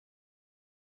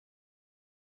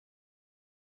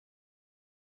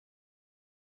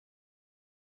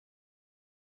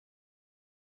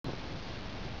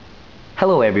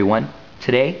Hello everyone.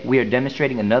 Today we are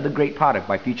demonstrating another great product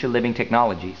by Future Living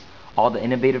Technologies. All the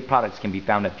innovative products can be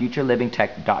found at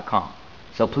futurelivingtech.com.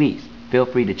 So please feel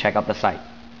free to check out the site.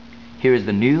 Here is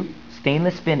the new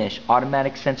stainless finish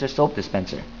automatic sensor soap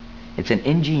dispenser. It's an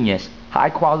ingenious, high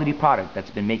quality product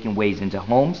that's been making waves into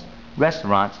homes,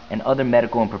 restaurants, and other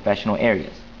medical and professional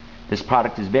areas. This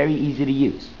product is very easy to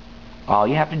use. All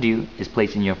you have to do is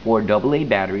place in your 4 AA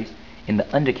batteries in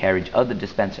the undercarriage of the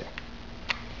dispenser.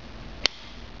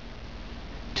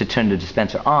 To turn the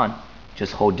dispenser on,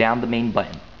 just hold down the main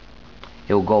button.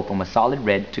 It will go from a solid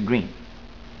red to green.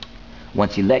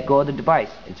 Once you let go of the device,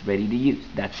 it's ready to use.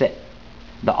 That's it.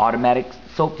 The automatic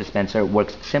soap dispenser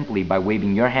works simply by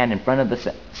waving your hand in front of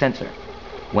the sensor.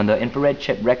 When the infrared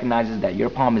chip recognizes that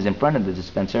your palm is in front of the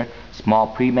dispenser,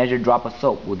 small pre-measured drop of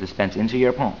soap will dispense into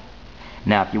your palm.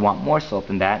 Now if you want more soap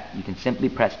than that, you can simply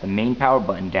press the main power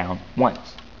button down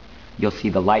once. You'll see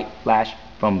the light flash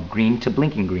from green to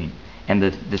blinking green, and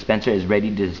the dispenser is ready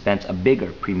to dispense a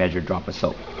bigger pre-measured drop of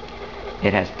soap.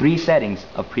 It has 3 settings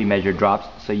of pre-measured drops,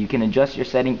 so you can adjust your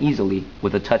setting easily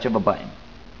with a touch of a button.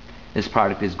 This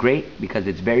product is great because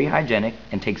it's very hygienic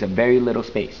and takes up very little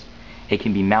space. It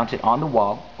can be mounted on the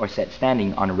wall or set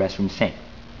standing on a restroom sink.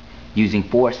 Using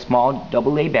 4 small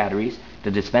AA batteries,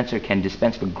 the dispenser can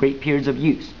dispense for great periods of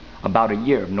use, about a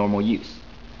year of normal use.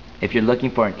 If you're looking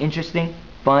for an interesting,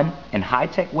 fun, and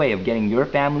high-tech way of getting your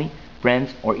family,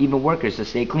 friends, or even workers to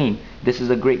stay clean, this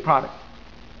is a great product.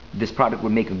 This product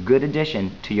would make a good addition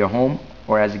to your home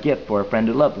or as a gift for a friend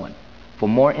or loved one. For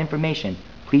more information,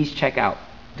 please check out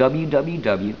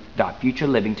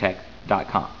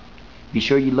www.futurelivingtech.com. Be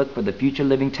sure you look for the Future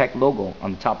Living Tech logo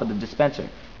on the top of the dispenser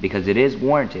because it is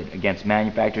warranted against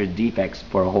manufacturer's defects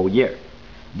for a whole year.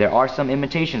 There are some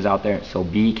imitations out there, so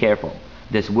be careful.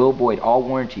 This will void all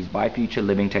warranties by Future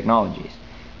Living Technologies.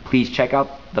 Please check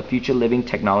out the Future Living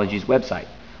Technologies website.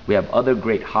 We have other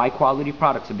great high-quality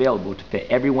products available to fit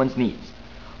everyone's needs.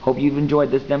 Hope you've enjoyed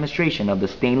this demonstration of the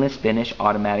stainless finish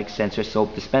automatic sensor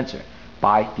soap dispenser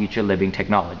by Future Living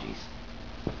Technologies.